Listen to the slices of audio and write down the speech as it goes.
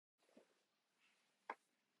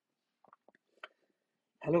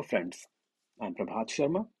Hello friends, I'm Prabhat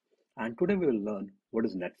Sharma and today we will learn what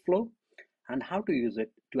is NetFlow and how to use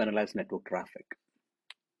it to analyze network traffic.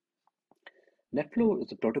 NetFlow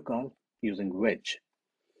is a protocol using which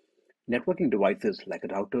networking devices like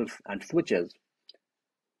routers and switches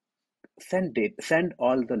send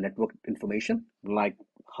all the network information like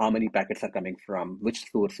how many packets are coming from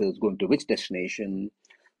which sources going to which destination,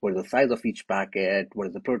 what is the size of each packet, what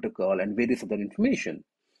is the protocol and various other information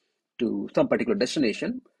to some particular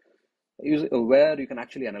destination where you can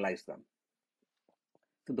actually analyze them.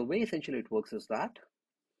 So the way essentially it works is that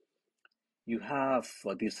you have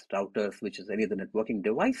these routers, which is any of the networking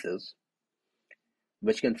devices,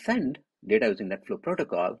 which can send data using NetFlow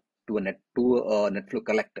protocol to a NetFlow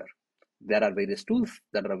collector. There are various tools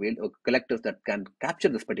that are available, collectors that can capture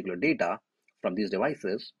this particular data from these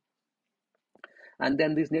devices. And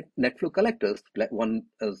then these NetFlow collectors, like one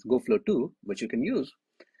is GoFlow 2, which you can use,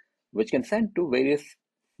 which can send to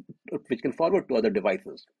which can forward to other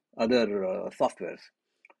devices, other softwares,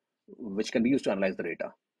 which can be used to analyze the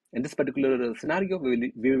data. In this particular scenario,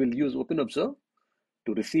 we will use OpenObserve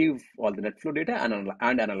to receive all the NetFlow data and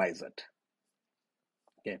analyze it.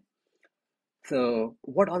 Okay. So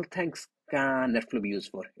what all things can NetFlow be used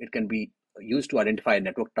for? It can be used to identify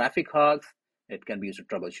network traffic hogs. It can be used to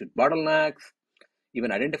troubleshoot bottlenecks,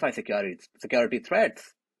 even identify security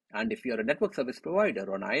threats. And if you're a network service provider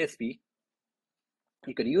or an ISP,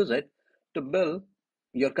 you can use it to bill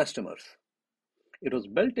your customers. It was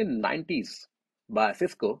built in 90s by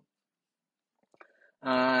Cisco,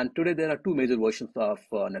 and today there are two major versions of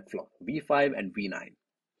NetFlow, V5 and V9.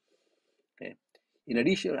 Okay. In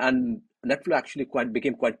addition, and NetFlow actually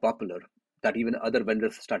became quite popular, that even other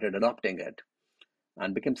vendors started adopting it,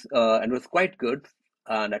 and was quite good.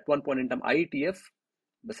 And at one point in time, IETF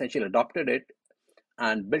essentially adopted it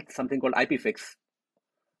and built something called IPFix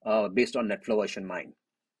based on NetFlow version 9.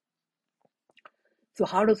 So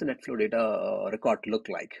how does the NetFlow data record look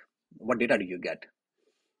like? What data do you get?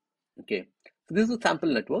 Okay, so this is a sample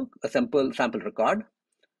network, a sample record.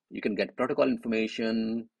 You can get protocol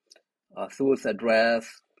information, source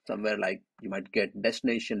address, somewhere like you might get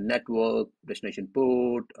destination network, destination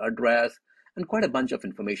port, address, and quite a bunch of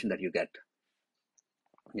information that you get.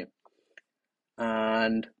 Yeah.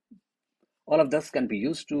 And all of this can be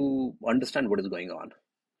used to understand what is going on.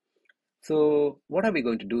 So what are we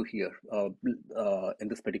going to do here in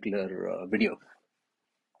this particular video?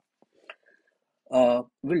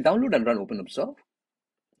 We'll download and run OpenObserve.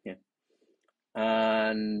 Yeah.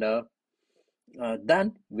 And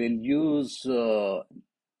then we'll use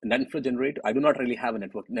nflow-generator. I do not really have a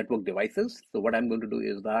network devices. So what I'm going to do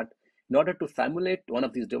is that in order to simulate one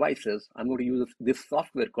of these devices, I'm going to use this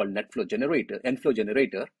software called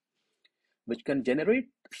nflow-generator, which can generate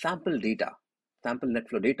sample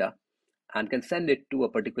NetFlow data, and can send it to a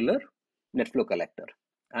particular NetFlow collector.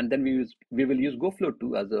 And then we will use GoFlow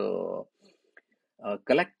 2 as a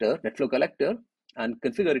NetFlow collector, and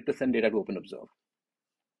configure it to send data to OpenObserve.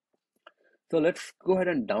 So let's go ahead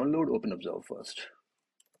and download OpenObserve first.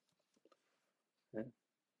 Okay.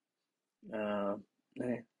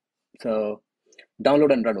 So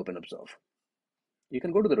download and run OpenObserve. You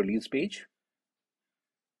can go to the release page.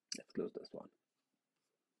 Let's close this one.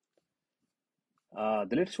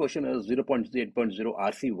 The latest version is 0.8.0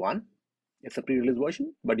 RC1. It's a pre-release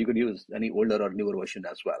version, but you could use any older or newer version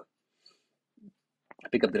as well.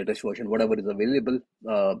 Pick up the latest version, whatever is available,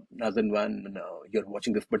 as in when you're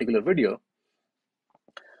watching this particular video.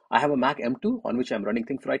 I have a Mac M2 on which I'm running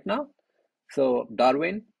things right now. So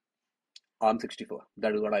Darwin, ARM64,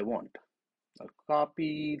 that is what I want. I'll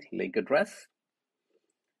copy link address,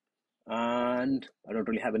 and I don't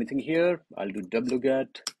really have anything here. I'll do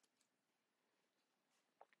wget,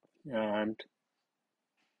 and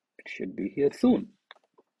it should be here soon.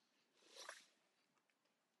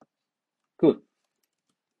 Cool.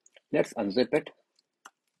 Let's unzip it.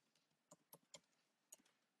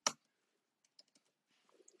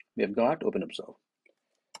 We have got OpenObserve.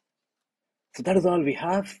 So that is all we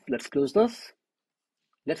have. Let's close this.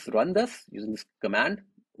 Let's run this using this command.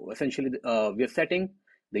 Essentially, we are setting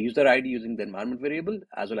the user ID using the environment variable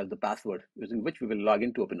as well as the password using which we will log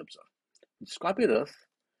into OpenObserve. Let's copy this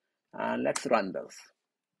and let's run this.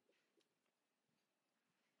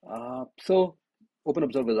 So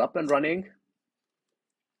OpenObserve is up and running.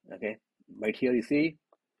 Okay, right here you see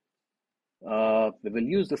we will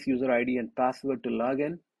use this user ID and password to log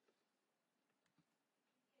in.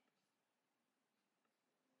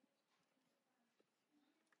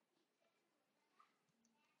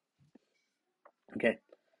 Okay,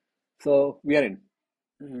 so we are in.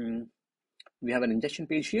 We have an ingestion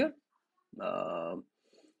page here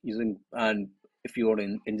using, and if you want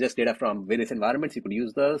to ingest data from various environments, you could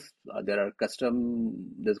use this. There's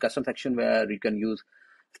custom section where you can use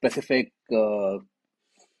specific log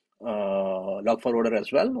forwarder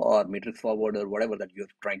as well, or matrix forwarder, whatever that you're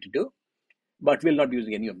trying to do. But we'll not be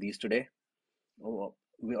using any of these today. What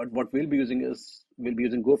we'll be using is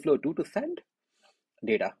GoFlow 2 to send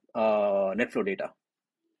data, NetFlow data.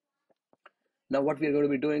 Now what we're going to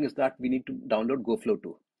be doing is that we need to download GoFlow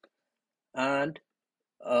 2. And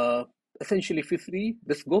essentially, if you see,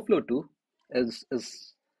 this GoFlow 2 is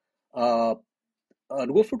GoFlow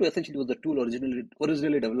 2 essentially was the tool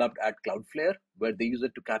originally developed at Cloudflare, where they use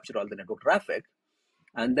it to capture all the network traffic,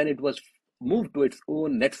 and then it was moved to its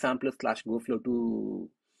own netsampler/GoFlow 2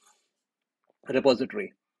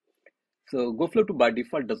 repository. So GoFlow 2 by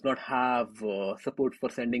default does not have support for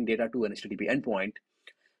sending data to an HTTP endpoint,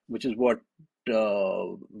 which is what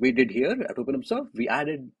we did here at OpenObserve. We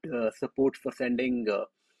added support for sending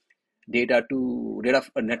NetFlow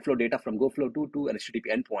data from GoFlow 2 to an HTTP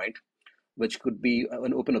endpoint, which could be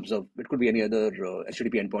an OpenObserve. It could be any other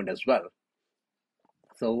HTTP endpoint as well.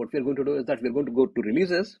 So what we're going to do is that we're going to go to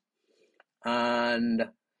releases, and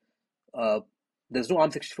there's no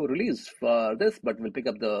ARM64 release for this, but we'll pick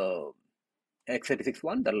up the x86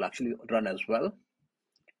 one that will actually run as well.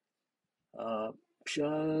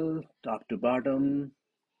 Shell top to bottom.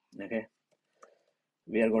 Okay,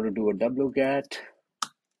 we are going to do a wget.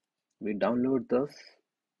 We download this,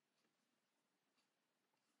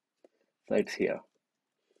 so it's here.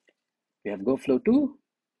 We have GoFlow 2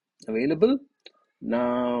 available.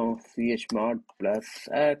 Now chmod plus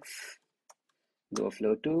x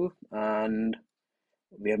GoFlow 2, and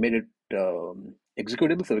we have made it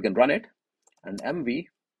executable so we can run it. And mv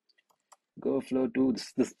GoFlow 2,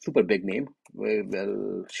 this super big name, we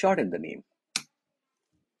will shorten the name.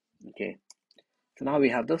 Okay, so now we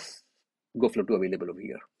have this GoFlow 2 available over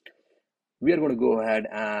here. We are going to go ahead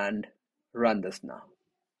and run this now.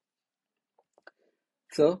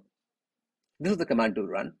 So this is the command to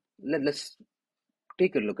run. Let's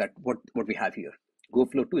take a look at what we have here.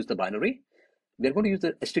 GoFlow 2 is the binary. We're going to use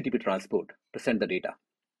the HTTP transport to send the data.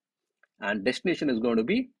 And destination is going to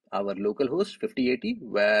be our local host 5080,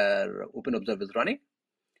 where OpenObserve is running.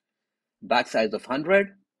 Batch size of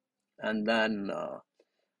 100. And then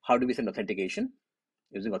how do we send authentication?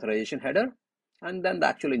 Using authorization header. And then the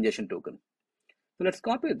actual ingestion token. So let's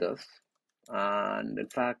copy this. And in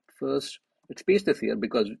fact, first, let's paste this here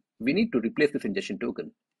because we need to replace this ingestion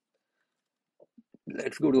token.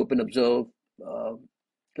 Let's go to OpenObserve.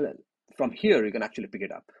 From here, you can actually pick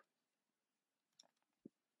it up.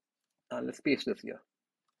 And let's paste this here.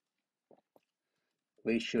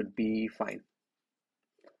 We should be fine.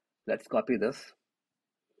 Let's copy this.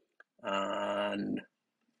 And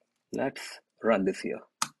let's run this here.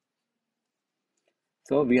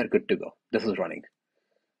 So we are good to go. This is running.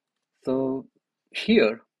 So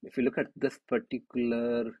here, if you look at this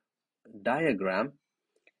particular diagram,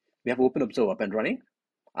 we have OpenObserve up and running.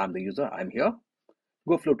 I'm the user, I'm here.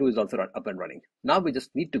 GoFlow 2 is also up and running. Now we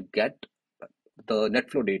just need to get the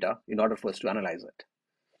NetFlow data in order for us to analyze it.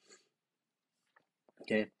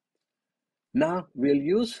 Okay. Now we'll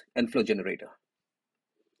use nflow-generator.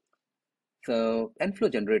 So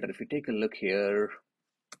nflow-generator, if you take a look here,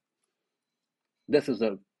 this is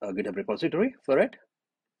a GitHub repository for it.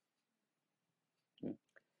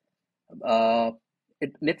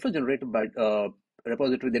 NetFlow-generator by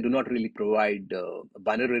repository, they do not really provide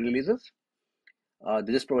binary releases.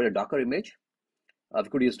 They just provide a Docker image. We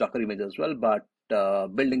could use Docker image as well, but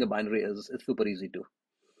building a binary is super easy too.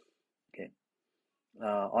 Okay.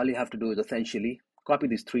 All you have to do is essentially copy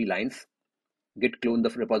these 3 lines, git clone the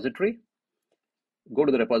repository, go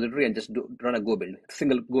to the repository and just run a go build,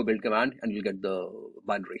 single go build command, and you'll get the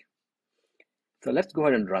binary. So let's go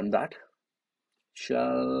ahead and run that.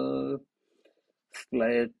 Shell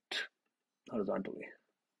split horizontally.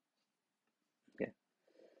 Okay.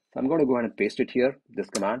 So I'm going to go ahead and paste it here, this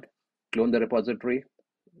command, clone the repository,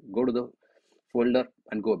 go to the folder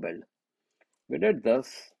and go build. We did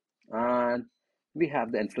this, and we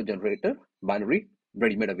have the nflow-generator binary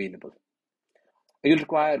ready-made available. You'll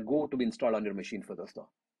require Go to be installed on your machine for this though.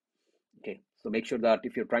 Okay, so make sure that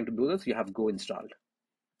if you're trying to do this, you have Go installed.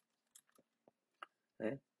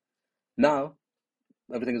 Okay. Now,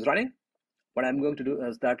 everything is running. What I'm going to do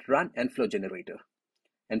is that run nflow-generator.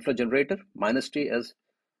 nflow-generator -t is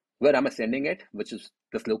where am I sending it, which is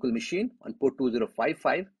this local machine on port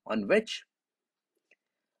 2055 on which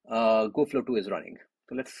GoFlow 2 is running.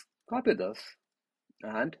 So let's copy this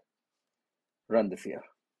and run this here.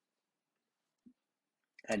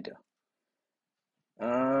 Enter.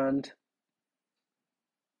 And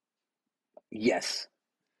yes,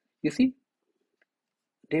 you see,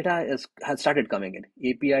 data has started coming in.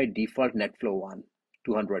 API default NetFlow 1,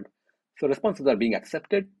 200. So responses are being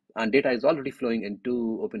accepted and data is already flowing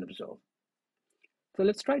into OpenObserve. So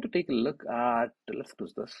let's try to take a look at, let's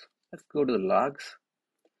close this. Let's go to the logs.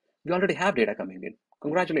 We already have data coming in.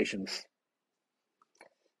 Congratulations.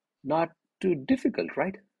 Not too difficult,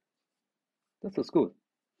 right? This is cool.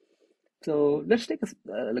 So let's take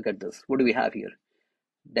a look at this. What do we have here?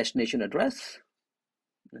 Destination address.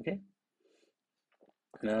 Okay.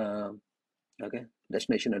 Okay.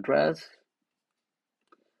 Destination address.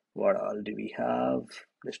 What all do we have?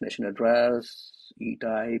 Destination address,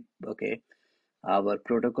 E-type. Okay. Our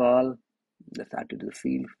protocol. Let's add to the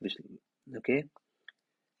field. Okay.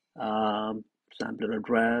 Sampler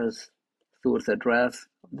address, source address.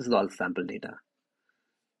 This is all sample data.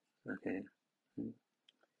 Okay.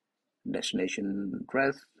 Destination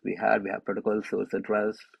address. We have protocol, source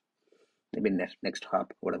address. Maybe next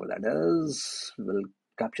hop, whatever that is, will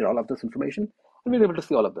capture all of this information and we'll be able to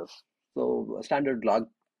see all of this. So a standard logs,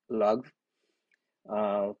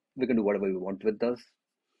 we can do whatever we want with this.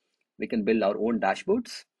 We can build our own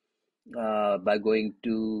dashboards by going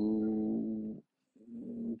to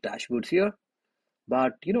dashboards here.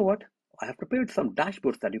 But you know what? I have prepared some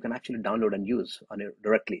dashboards that you can actually download and use on it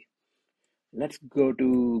directly. Let's go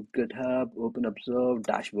to GitHub, OpenObserve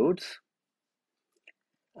dashboards,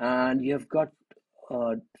 and you have got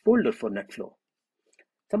a folder for NetFlow.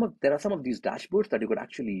 There are some of these dashboards that you could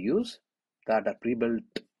actually use that are pre-built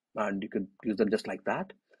and you could use them just like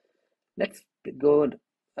that. Let's go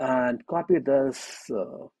and copy this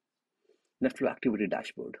NetFlow activity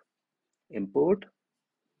dashboard. Import.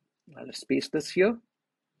 Let's paste this here.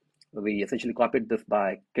 We essentially copied this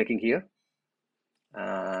by clicking here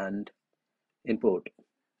and import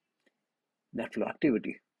NetFlow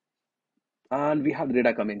activity. And we have the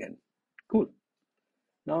data coming in. Cool.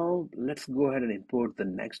 Now let's go ahead and import the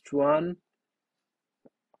next one.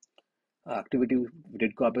 Activity, we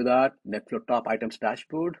did copy that. NetFlow top items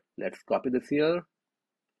dashboard. Let's copy this here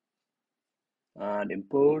and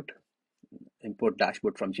import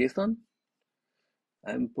dashboard from JSON.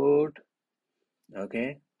 Import.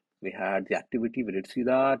 Okay, we had the activity, we did see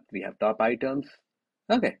that. We have top items.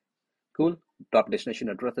 Okay, cool. Top destination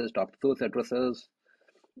addresses, top source addresses,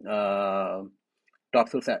 top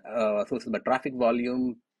sources by traffic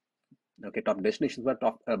volume. Okay, top destinations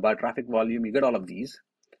by traffic volume. You get all of these.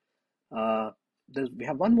 We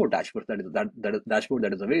have one more dashboard that dashboard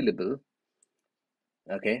that is available.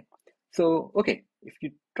 Okay, so if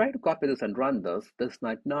you try to copy this and run this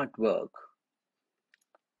might not work.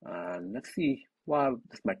 And let's see why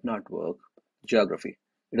this might not work. Geography,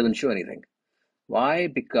 it doesn't show anything. Why?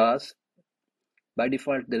 Because by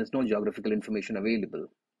default there is no geographical information available.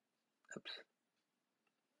 Oops.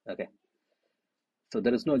 Okay, so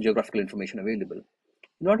there is no geographical information available.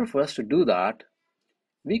 In order for us to do that,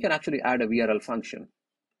 we can actually add a VRL function.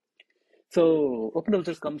 So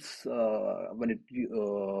OpenObserve comes when it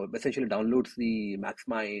essentially downloads the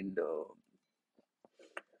Maxmind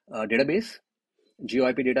database,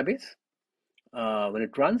 GeoIP database. When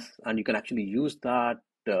it runs, and you can actually use that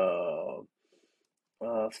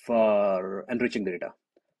for enriching the data.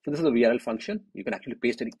 So this is a VRL function. You can actually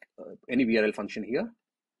paste any VRL function here.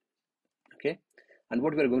 Okay, and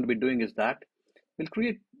what we're going to be doing is that we'll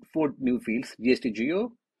create 4 new fields: GST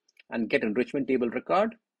geo and get enrichment table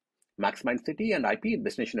record, Maxmind city, and IP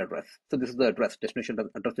destination address. So this is the destination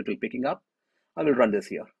address that we're picking up. I will run this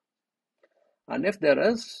here, and if there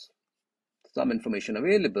is some information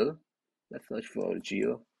available, let's search for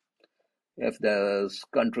geo. If there's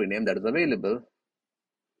country name that is available,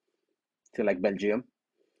 say like Belgium,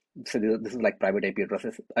 so this is like private IP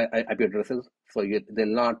addresses. So they'll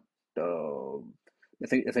not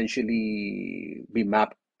essentially be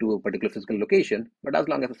mapped to a particular physical location, but as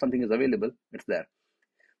long as something is available, it's there.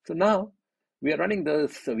 So now we are running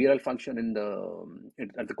this VRL function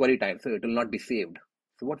at the query time, so it will not be saved.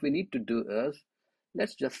 So what we need to do is,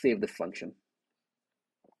 let's just save this function.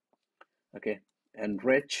 Okay,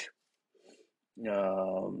 enrich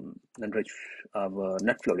our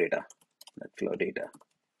NetFlow data.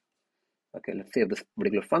 Okay, let's save this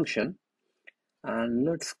particular function, and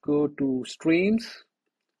let's go to streams.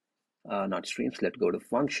 Not streams. Let's go to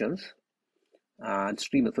functions and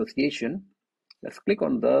stream association. Let's click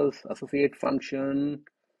on this associate function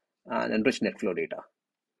and enrich NetFlow data.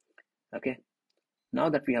 Okay, now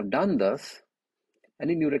that we have done this,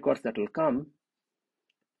 any new records that will come,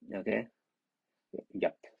 okay,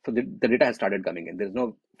 yep, so the data has started coming in. There's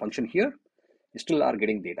no function here. You still are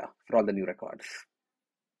getting data for all the new records.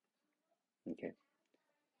 Okay,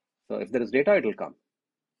 so if there is data, it will come.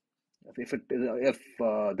 If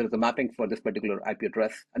there is a mapping for this particular IP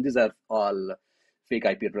address, and these are all fake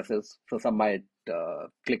IP addresses, so some might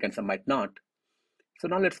click and some might not. So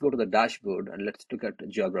now let's go to the dashboard and let's look at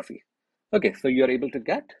geography. Okay, so you are able to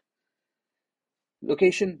get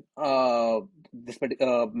location, map this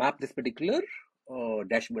particular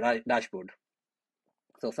dashboard.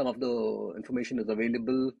 So some of the information is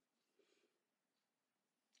available,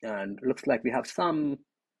 and looks like we have some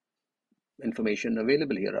information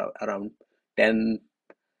available here, around 10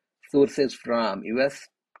 sources from US,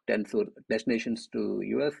 10 destinations to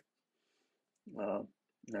US.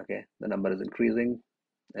 Okay, the number is increasing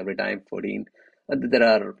every time, 14. And there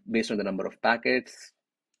are, based on the number of packets,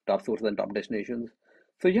 top sources and top destinations.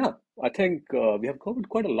 So yeah, I think we have covered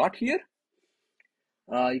quite a lot here.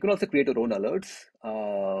 You can also create your own alerts,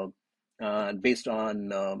 and based on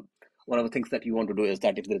one of the things that you want to do is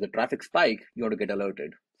that if there's a traffic spike, you want to get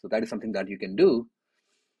alerted. So that is something that you can do.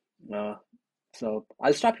 Uh, so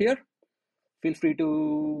I'll stop here. Feel free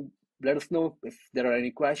to let us know if there are any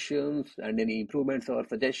questions and any improvements or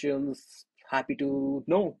suggestions. Happy to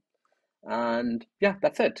know. And yeah,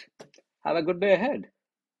 that's it. Have a good day ahead.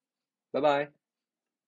 Bye bye.